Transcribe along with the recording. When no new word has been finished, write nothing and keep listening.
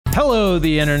Hello,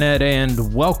 the internet,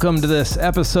 and welcome to this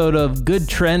episode of Good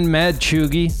Trend M.A.A.D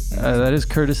Cheugy. That is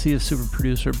courtesy of super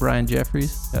producer Brian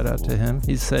Jeffries. Shout out to him.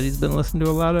 He said he's been listening to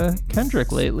a lot of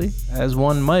Kendrick lately, as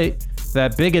one might.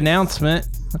 That big announcement.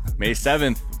 May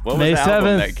 7th. What was May the 7th,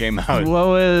 album that came out?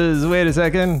 Wait a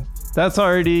second. That's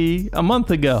already a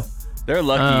month ago. They're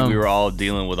lucky we were all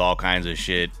dealing with all kinds of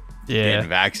shit. Yeah. Getting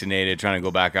vaccinated, trying to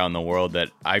go back out in the world that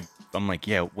I'm like,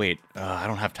 yeah, wait, I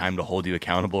don't have time to hold you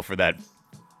accountable for that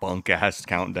bunk-ass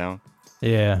countdown.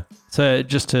 Yeah. So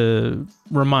just to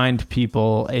remind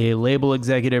people, a label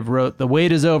executive wrote, "The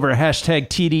wait is over, hashtag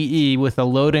TDE," with a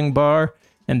loading bar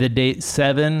and the date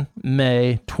 7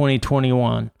 May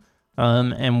 2021.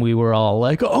 And we were all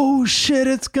like, oh shit,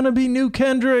 it's going to be new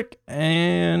Kendrick.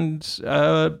 And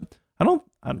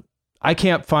I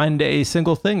can't find a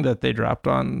single thing that they dropped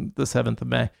on the 7th of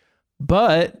May.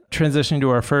 But transitioning to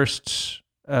our first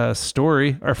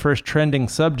story, our first trending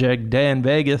subject, Day in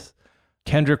Vegas,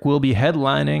 Kendrick will be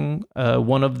headlining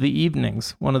one of the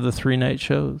evenings, one of the 3-night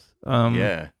shows.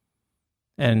 Yeah.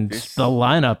 And the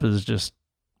lineup is just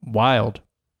wild.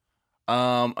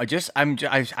 I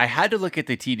had to look at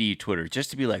the TDE Twitter just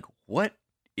to be like,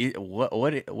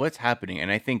 what's happening?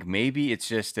 And I think maybe it's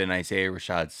just an Isaiah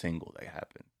Rashad single that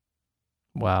happened.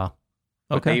 Wow.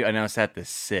 Okay. But they announced that the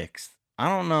 6th. I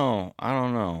don't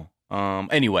know.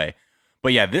 Anyway,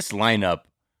 but yeah, this lineup,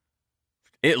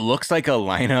 it looks like a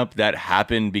lineup that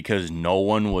happened because no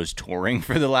one was touring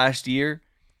for the last year.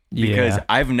 Because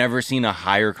I've never seen a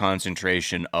higher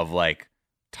concentration of like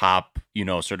top,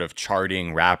 sort of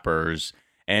charting rappers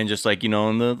and just like, in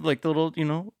the like the little,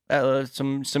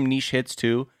 some niche hits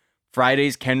too.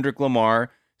 Friday's Kendrick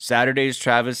Lamar, Saturday's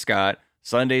Travis Scott,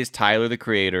 Sunday's Tyler the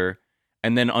Creator,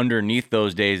 and then underneath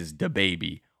those days is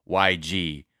DaBaby,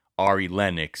 YG, Ari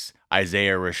Lennox,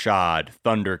 Isaiah Rashad,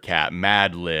 Thundercat,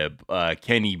 Madlib,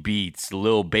 Kenny Beats,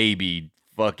 Lil Baby,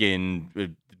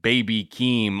 fucking Baby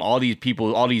Keem, all these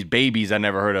people, all these babies I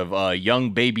never heard of,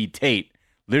 Young Baby Tate.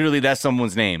 Literally, that's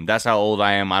someone's name. That's how old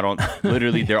I am.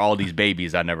 Literally, they're all these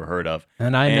babies I never heard of.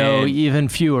 And I know even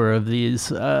fewer of these,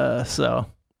 so.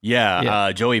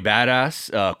 Yeah. Joey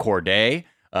Badass, Corday,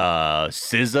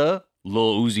 SZA,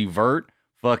 Lil Uzi Vert,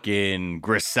 fucking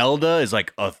Griselda is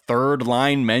like a third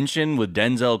line mention with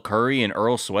Denzel Curry and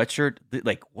Earl Sweatshirt.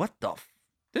 Like, what the?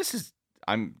 This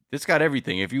got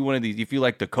everything. If you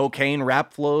like the cocaine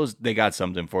rap flows, they got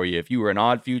something for you. If you were an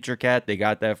Odd Future cat, they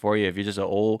got that for you. If you're just an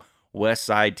old West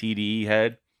Side TDE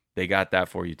head, they got that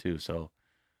for you too. So,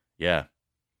 yeah.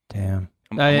 Damn.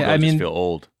 I mean, just feel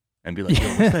old and be like, yo,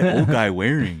 what's that old guy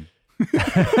wearing?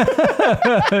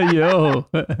 Yo.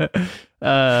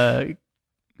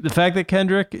 The fact that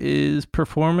Kendrick is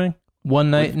performing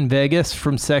one night in Vegas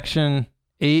from Section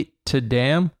 8 to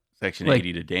Damn. Section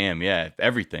 80 to Damn, yeah.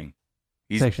 Everything.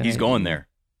 He's 80. going there.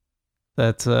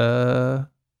 That's so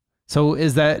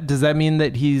does that mean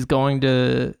that he's going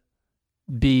to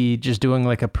be just doing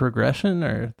like a progression,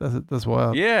 or that's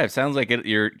wild? Yeah, it sounds like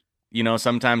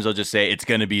sometimes they'll just say it's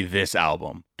going to be this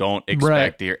album. Don't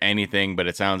expect to hear anything, but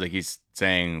it sounds like he's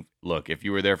saying, look, if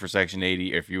you were there for Section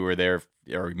 80, if you were there,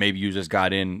 or maybe you just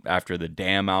got in after the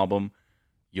Damn album,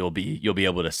 you'll be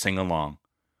able to sing along.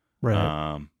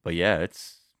 Right. But yeah,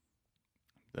 it's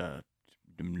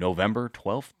November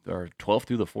 12th or 12th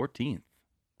through the 14th.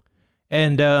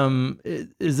 And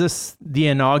is this the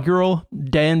inaugural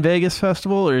Day in Vegas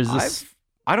festival, or is this?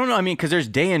 I don't know. I mean, because there's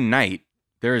Day and Night.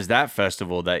 There is that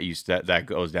festival that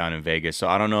goes down in Vegas. So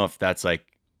I don't know if that's like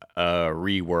a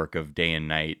rework of Day and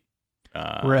Night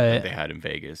that they had in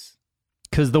Vegas.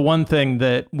 Because the one thing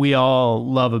that we all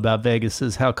love about Vegas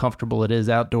is how comfortable it is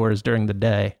outdoors during the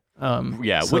day. So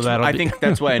which I think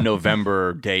that's why a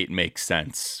November date makes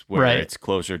sense, where it's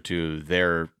closer to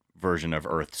their version of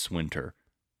Earth's winter.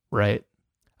 Right.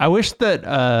 I wish that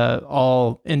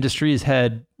all industries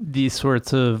had these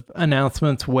sorts of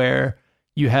announcements where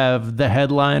you have the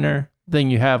headliner, then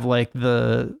you have like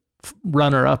the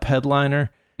runner-up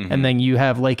headliner, and then you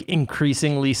have like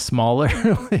increasingly smaller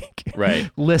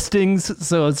listings.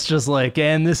 So it's just like,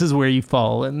 and this is where you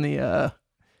fall in the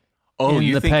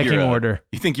pecking order.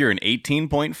 You think you're an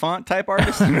 18-point font type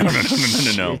artist?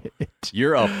 No.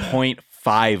 You're a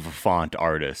 0.5 font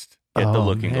artist. Get the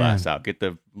looking glass out. Get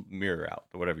the mirror out,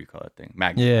 or whatever you call that thing.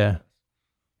 Magnet. Yeah.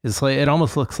 It's like, it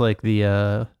almost looks like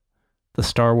the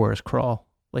Star Wars crawl.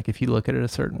 Like if you look at it a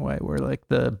certain way, where like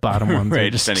the bottom ones are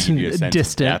just give you a sense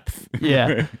distant. Of depth.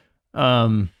 Yeah.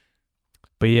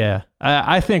 But yeah,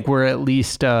 I think we're at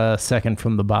least second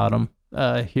from the bottom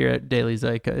here at Daily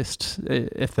Zeitgeist,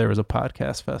 if there was a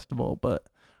podcast festival. But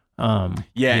and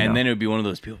then it would be one of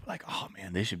those people like, oh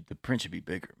man, the print should be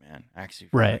bigger, man.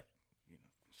 Actually, right.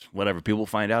 whatever. People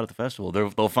find out at the festival.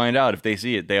 They'll find out if they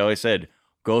see it. They always said,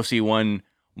 go see one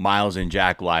Miles and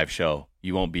Jack live show.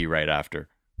 You won't be right after.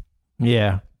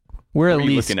 Yeah. We're what at are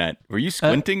you least looking at? Were you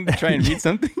squinting to try and read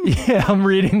something? Yeah, I'm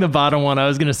reading the bottom one. I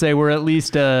was going to say we're at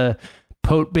least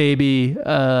Pote Baby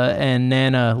and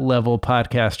Nana level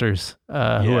podcasters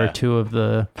who are two of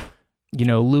the,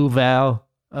 Lou Val,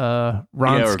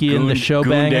 Ronsky and the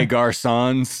Showbanger.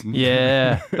 Garçons.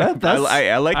 Yeah.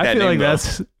 I like that name.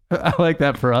 I like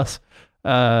that for us.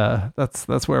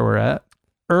 That's where we're at.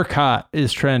 ERCOT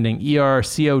is trending.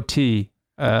 ERCOT.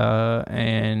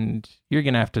 And you're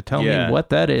going to have to tell me what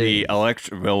that is.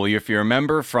 Well, if you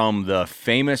remember from the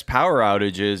famous power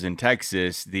outages in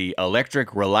Texas, the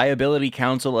Electric Reliability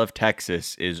Council of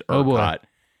Texas is ERCOT.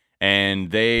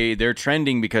 And they're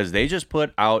trending because they just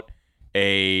put out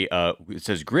it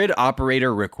says grid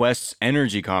operator requests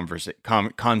energy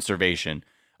conservation.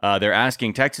 They're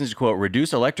asking Texans to, quote,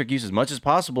 reduce electric use as much as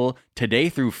possible today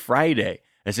through Friday.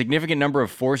 A significant number of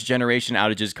forced generation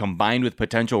outages combined with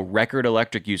potential record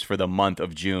electric use for the month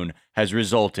of June has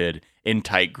resulted in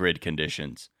tight grid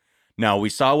conditions. Now, we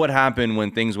saw what happened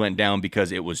when things went down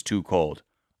because it was too cold.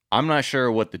 I'm not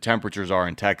sure what the temperatures are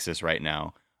in Texas right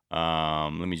now.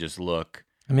 Let me just look.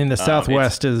 I mean, the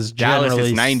Southwest is generally... Dallas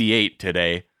is 98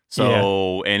 today.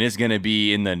 So, and it's going to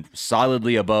be in the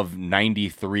solidly above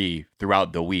 93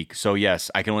 throughout the week. So,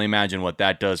 yes, I can only imagine what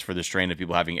that does for the strain of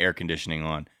people having air conditioning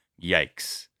on.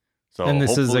 Yikes. So, and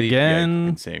this is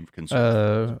again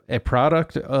a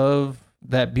product of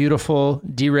that beautiful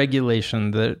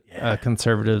deregulation that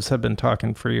conservatives have been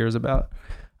talking for years about.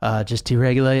 Just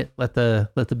deregulate, let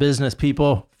the business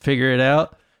people figure it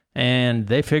out, and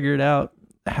they figured out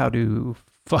how to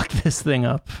fuck this thing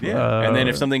up. Yeah. And then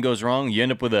if something goes wrong, you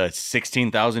end up with a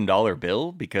 $16,000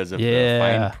 bill because of the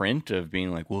fine print of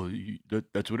being like, well,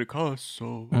 that's what it costs.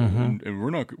 So, and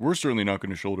we're certainly not going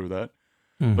to shoulder that.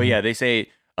 But yeah, they say,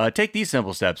 take these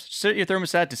simple steps. Set your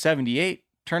thermostat to 78,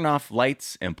 turn off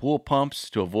lights and pool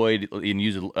pumps to avoid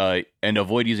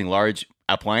using large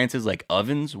appliances like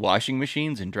ovens, washing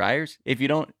machines, and dryers. If you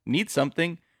don't need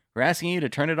something, we're asking you to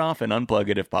turn it off and unplug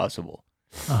it if possible.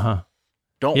 Don't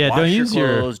wash your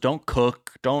clothes, don't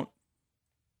cook, don't...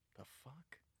 The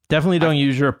fuck? Definitely don't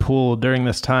use your pool during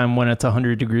this time when it's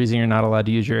 100 degrees and you're not allowed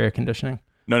to use your air conditioning.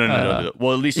 No.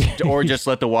 Well, at least, or just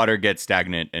let the water get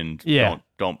stagnant and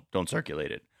don't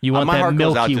circulate it. You want my that heart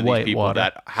goes out milky to white these people water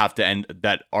that have to end,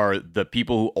 that are the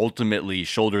people who ultimately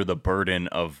shoulder the burden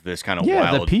of this kind of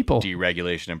wild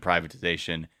deregulation and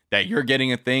privatization. That you're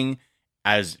getting a thing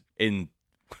as in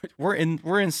we're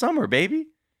in summer, baby.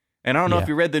 And I don't know if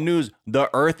you read the news. The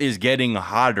Earth is getting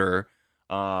hotter.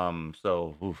 Some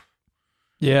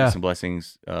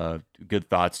blessings. Good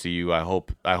thoughts to you. I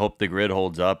hope the grid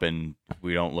holds up and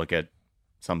we don't look at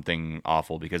something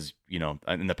awful because,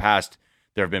 in the past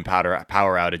there have been power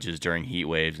outages during heat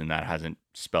waves and that hasn't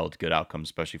spelled good outcomes,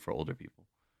 especially for older people.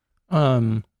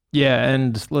 Yeah.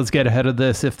 And let's get ahead of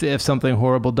this. If something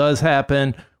horrible does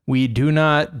happen, we do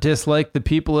not dislike the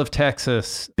people of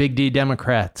Texas. Big D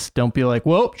Democrats. Don't be like,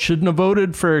 well, shouldn't have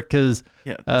voted for, because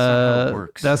that's not how it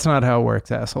works. That's not how it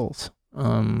works, assholes.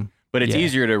 But it's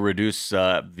easier to reduce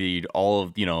the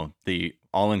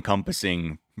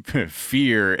all-encompassing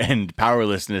fear and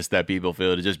powerlessness that people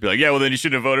feel to just be like, yeah, well, then you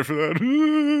shouldn't have voted for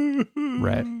that.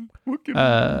 Right.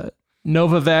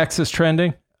 Novavax is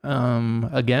trending.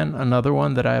 Again, another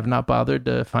one that I have not bothered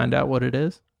to find out what it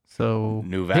is. So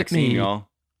new vaccine, y'all.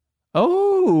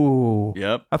 Oh.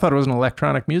 Yep. I thought it was an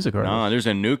electronic music artist. No, there's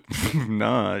a new...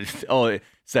 no. Oh,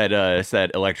 it's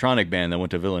that electronic band that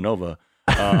went to Villanova.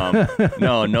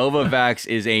 No, Novavax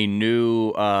is a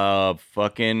new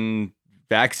fucking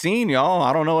vaccine, y'all.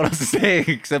 I don't know what else to say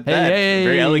except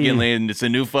very elegantly, and it's a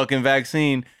new fucking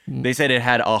vaccine. They said it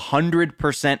had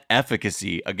 100%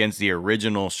 efficacy against the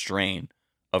original strain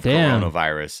of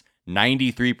coronavirus,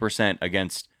 93%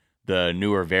 against the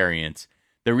newer variants.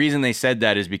 The reason they said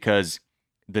that is because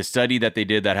the study that they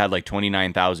did that had like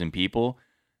 29,000 people,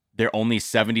 there only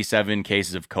 77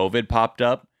 cases of COVID popped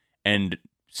up, and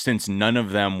since none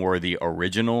of them were the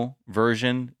original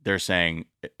version, they're saying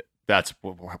that's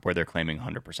where they're claiming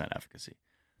 100% efficacy.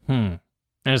 And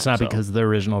it's not because the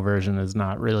original version is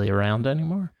not really around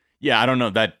anymore? Yeah, I don't know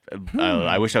that.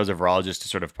 I wish I was a virologist to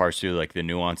sort of parse through like the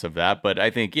nuance of that. But I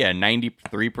think,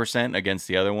 93% against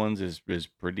the other ones is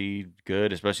pretty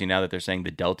good, especially now that they're saying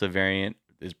the Delta variant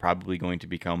is probably going to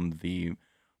become the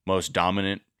most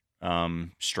dominant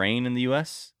strain in the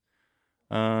U.S.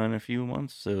 In a few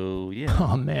months. So, yeah.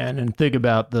 Oh, man. And think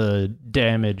about the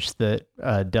damage that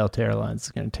Delta Airlines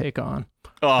is going to take on.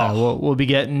 We'll be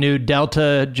getting new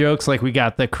Delta jokes like we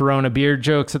got the Corona beer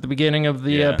jokes at the beginning of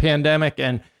the pandemic.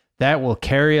 And that will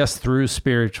carry us through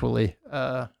spiritually.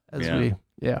 Then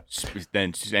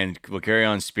we'll carry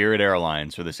on Spirit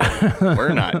Airlines for the same.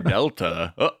 We're not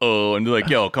Delta. And they're like,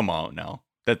 yo, come on now.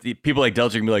 That the people like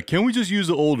Delta can be like, can't we just use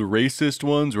the old racist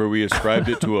ones where we ascribed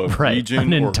it to a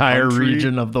region, an or entire country?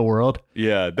 Region of the world?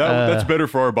 Yeah, that's better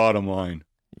for our bottom line.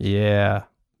 Yeah,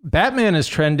 Batman is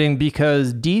trending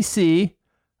because DC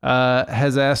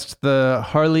has asked the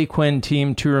Harley Quinn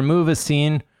team to remove a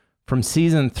scene from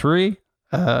season 3,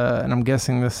 and I'm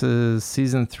guessing this is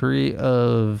season 3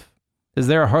 of. Is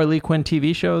there a Harley Quinn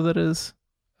TV show that is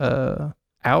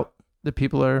out that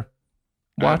people are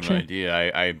watching? I have no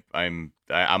idea.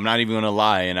 I'm not even gonna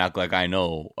lie and act like I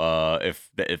know if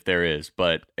there is,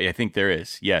 but I think there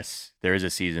is. Yes, there is a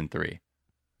season 3,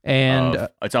 and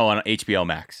it's all on HBO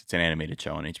Max. It's an animated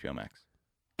show on HBO Max.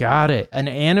 Got it. An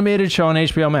animated show on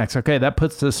HBO Max. Okay, that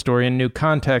puts this story in new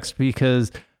context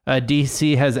because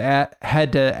DC has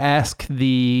had to ask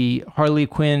the Harley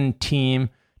Quinn team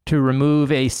to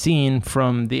remove a scene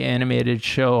from the animated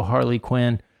show Harley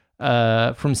Quinn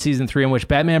from season 3 in which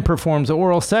Batman performs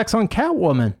oral sex on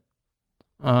Catwoman.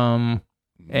 And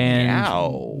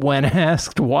when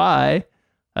asked why,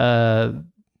 by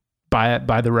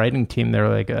the writing team, they're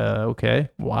like, okay,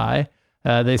 why?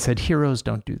 They said heroes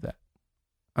don't do that.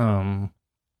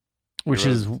 Which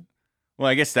is... Well,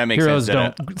 I guess that makes heroes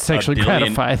sense. Don't sexually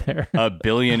gratify there. A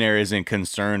billionaire isn't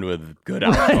concerned with good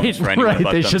outcomes for anyone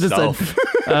but they should have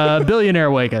said, billionaire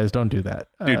white guys don't do that.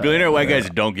 Dude, billionaire white guys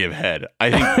don't give head.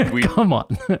 I think we come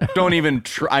on. Don't even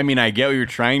try. I mean, I get what you're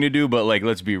trying to do, but like,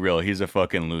 let's be real. He's a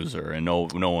fucking loser, and no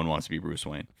one wants to be Bruce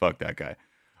Wayne. Fuck that guy.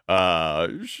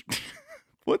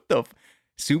 What the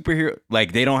superhero?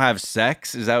 Like, they don't have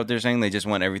sex? Is that what they're saying? They just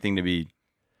want everything to be.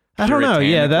 I don't know.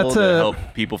 Yeah, that's to help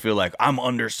people feel like I'm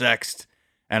undersexed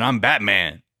and I'm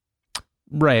Batman.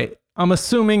 Right. I'm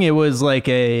assuming it was like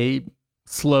a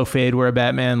slow fade where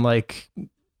Batman like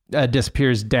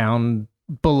disappears down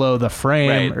below the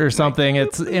frame or something.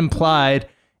 It's implied,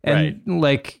 and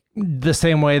like the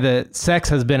same way that sex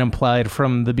has been implied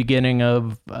from the beginning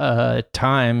of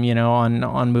time, you know,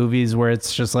 on movies where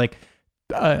it's just like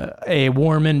a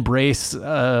warm embrace,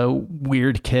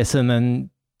 weird kiss, and then,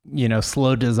 you know,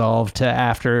 slow dissolve to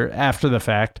after the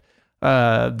fact.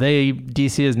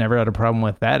 DC has never had a problem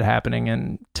with that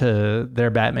happening to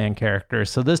their Batman character.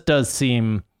 So this does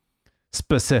seem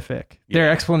specific. Yeah.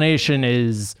 Their explanation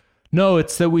is, no,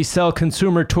 it's that we sell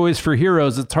consumer toys for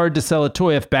heroes. It's hard to sell a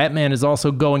toy if Batman is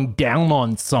also going down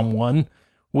on someone,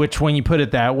 which when you put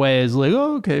it that way is like,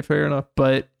 oh, okay, fair enough.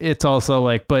 But it's also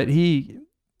like, but he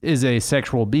is a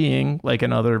sexual being, like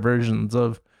in other versions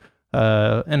of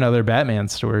in other Batman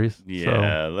stories.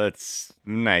 Yeah,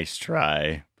 nice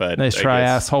try. But nice try,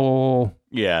 asshole.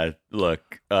 Yeah,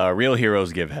 look, real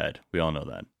heroes give head. We all know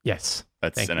that. Yes. I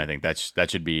think that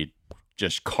should be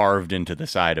just carved into the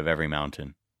side of every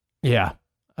mountain. Yeah.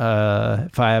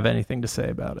 If I have anything to say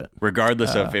about it.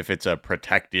 Regardless of if it's a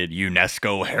protected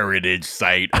UNESCO heritage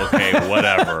site, okay,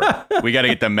 whatever. We got to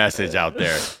get the message out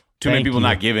there. Too many people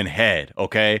not giving head,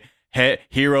 okay?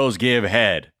 Heroes give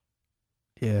head.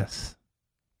 Yes.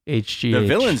 HGH. The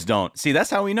villains don't. See, that's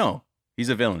how we know he's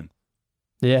a villain.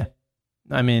 Yeah.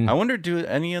 I mean, I wonder, do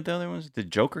any of the other ones,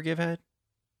 did Joker give head?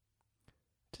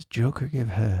 Does Joker give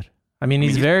head? I mean,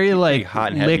 he's very like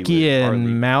hot and licky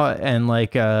and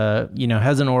like you know,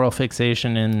 has an oral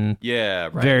fixation in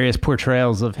various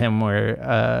portrayals of him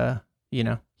where you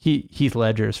know, Heath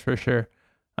Ledger's for sure.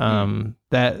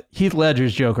 That Heath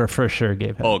Ledger's Joker for sure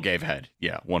gave head. Oh, gave head.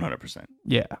 Yeah, 100%.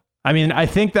 Yeah. I mean, I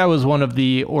think that was one of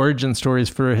the origin stories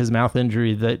for his mouth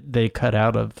injury that they cut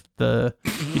out of the,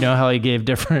 you know, how he gave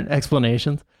different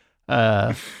explanations.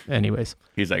 Anyways.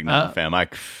 He's like, no, fam, I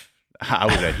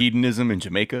was at hedonism in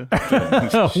Jamaica.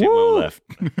 Shit went left.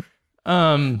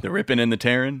 The ripping and the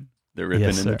tearing. The ripping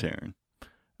and the tearing.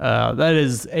 That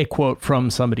is a quote from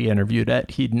somebody interviewed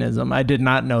at Hedonism. I did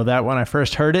not know that when I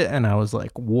first heard it, and I was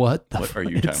like, what are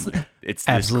you talking about? It's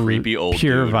this creepy old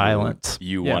pure violence.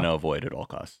 You want to avoid at all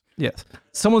costs. Yes.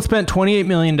 Someone spent $28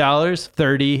 million,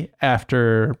 30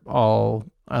 after all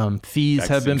fees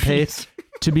have been paid,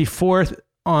 to be fourth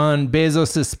on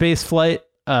Bezos' space flight.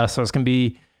 So it's going to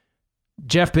be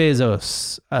Jeff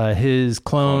Bezos, his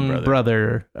clone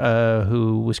brother,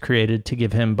 who was created to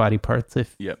give him body parts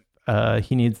if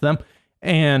he needs them.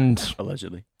 And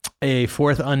allegedly a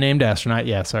fourth unnamed astronaut.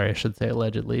 Yeah, sorry, I should say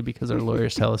allegedly because our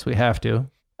lawyers tell us we have to.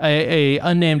 A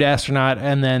unnamed astronaut,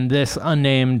 and then this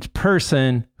unnamed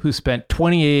person who spent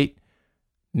 28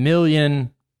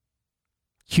 million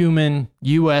human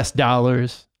US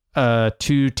dollars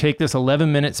to take this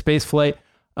 11-minute space flight.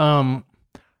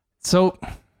 So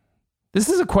this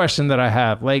is a question that I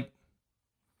have. Like,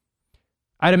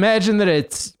 I'd imagine that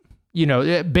it's,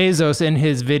 Bezos in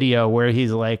his video where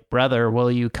he's like, brother, will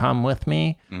you come with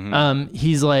me? Mm-hmm.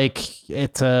 He's like,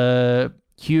 it's a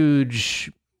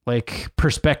huge like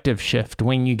perspective shift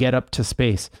when you get up to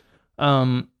space,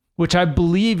 which I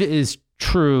believe is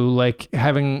true. Like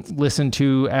having listened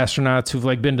to astronauts who've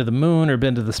like been to the moon or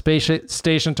been to the space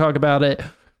station talk about it,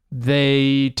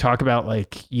 they talk about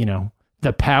like,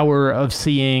 the power of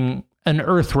seeing an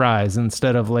Earth rise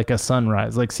instead of like a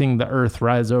sunrise, like seeing the Earth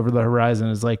rise over the horizon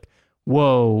is like,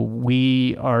 whoa,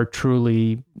 we are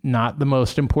truly not the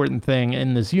most important thing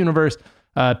in this universe.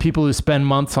 People who spend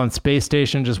months on space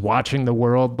station just watching the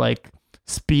world like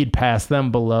speed past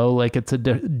them below like it's a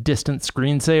distant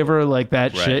screensaver, like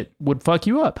that shit would fuck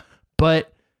you up.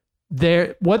 But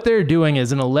what they're doing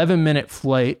is an 11-minute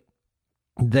flight.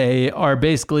 They are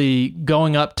basically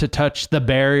going up to touch the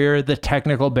barrier, the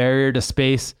technical barrier to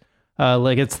space.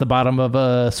 Like it's the bottom of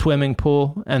a swimming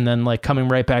pool and then like coming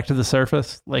right back to the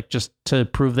surface, like just to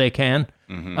prove they can.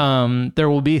 Mm-hmm. There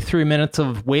will be 3 minutes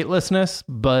of weightlessness,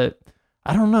 but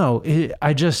I don't know.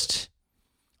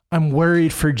 I'm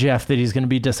worried for Jeff that he's going to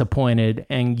be disappointed.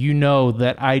 And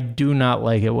that I do not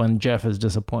like it when Jeff is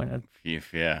disappointed.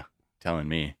 Yeah, telling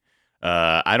me.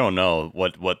 I don't know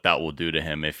what that will do to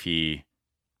him if he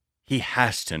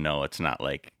has to know it's not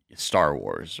like Star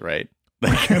Wars, right?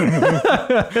 Like,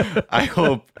 I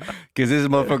hope, because this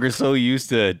motherfucker's so used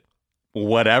to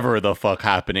whatever the fuck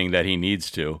happening that he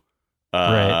needs to.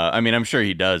 Right. I mean, I'm sure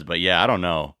he does, but yeah, I don't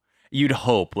know. You'd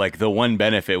hope, like, the one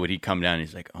benefit would he come down and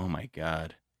he's like, oh my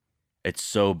God, it's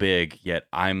so big, yet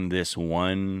I'm this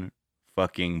one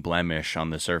fucking blemish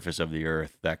on the surface of the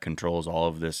earth that controls all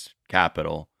of this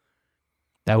capital.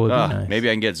 That would be nice. Maybe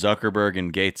I can get Zuckerberg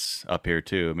and Gates up here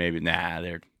too. Maybe,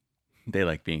 they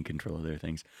like being in control of their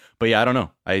things. But yeah, I don't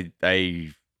know.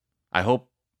 I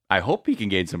hope he can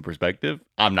gain some perspective.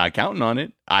 I'm not counting on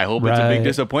it. I hope it's a big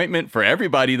disappointment for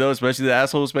everybody though, especially the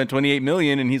asshole who spent $28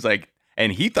 million and he's like,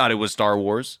 and he thought it was Star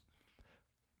Wars.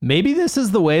 Maybe this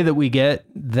is the way that we get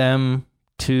them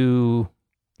to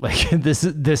like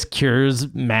this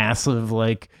cures massive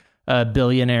like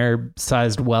billionaire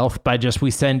sized wealth by just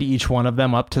we send each one of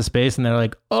them up to space and they're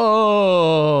like,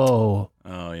 oh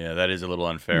yeah, that is a little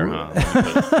unfair, huh?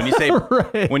 When you say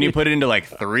when you put it into like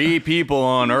 3 people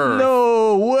on Earth.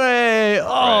 No way.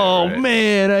 Oh right.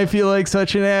 Man, I feel like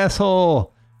such an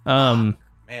asshole. Man,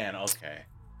 okay.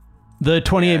 The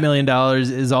 $28 million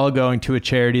is all going to a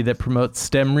charity that promotes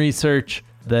STEM research.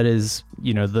 That is,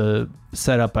 the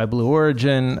setup by Blue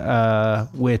Origin,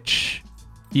 which,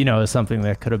 is something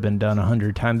that could have been done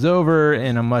 100 times over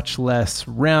in a much less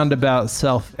roundabout,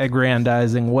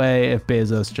 self-aggrandizing way if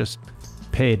Bezos just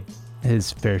paid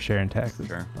his fair share in taxes.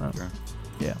 Sure.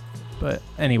 Yeah. But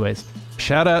anyways,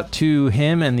 shout out to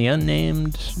him and the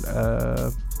unnamed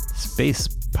space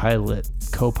pilot,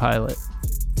 co-pilot.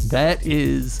 That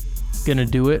is gonna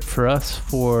do it for us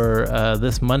for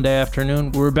this Monday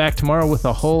afternoon. We're back tomorrow with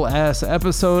a whole ass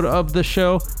episode of the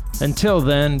show. Until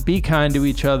then, be kind to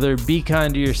each other, be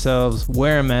kind to yourselves,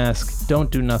 wear a mask,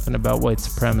 don't do nothing about white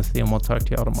supremacy, and we'll talk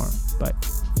to y'all tomorrow. Bye.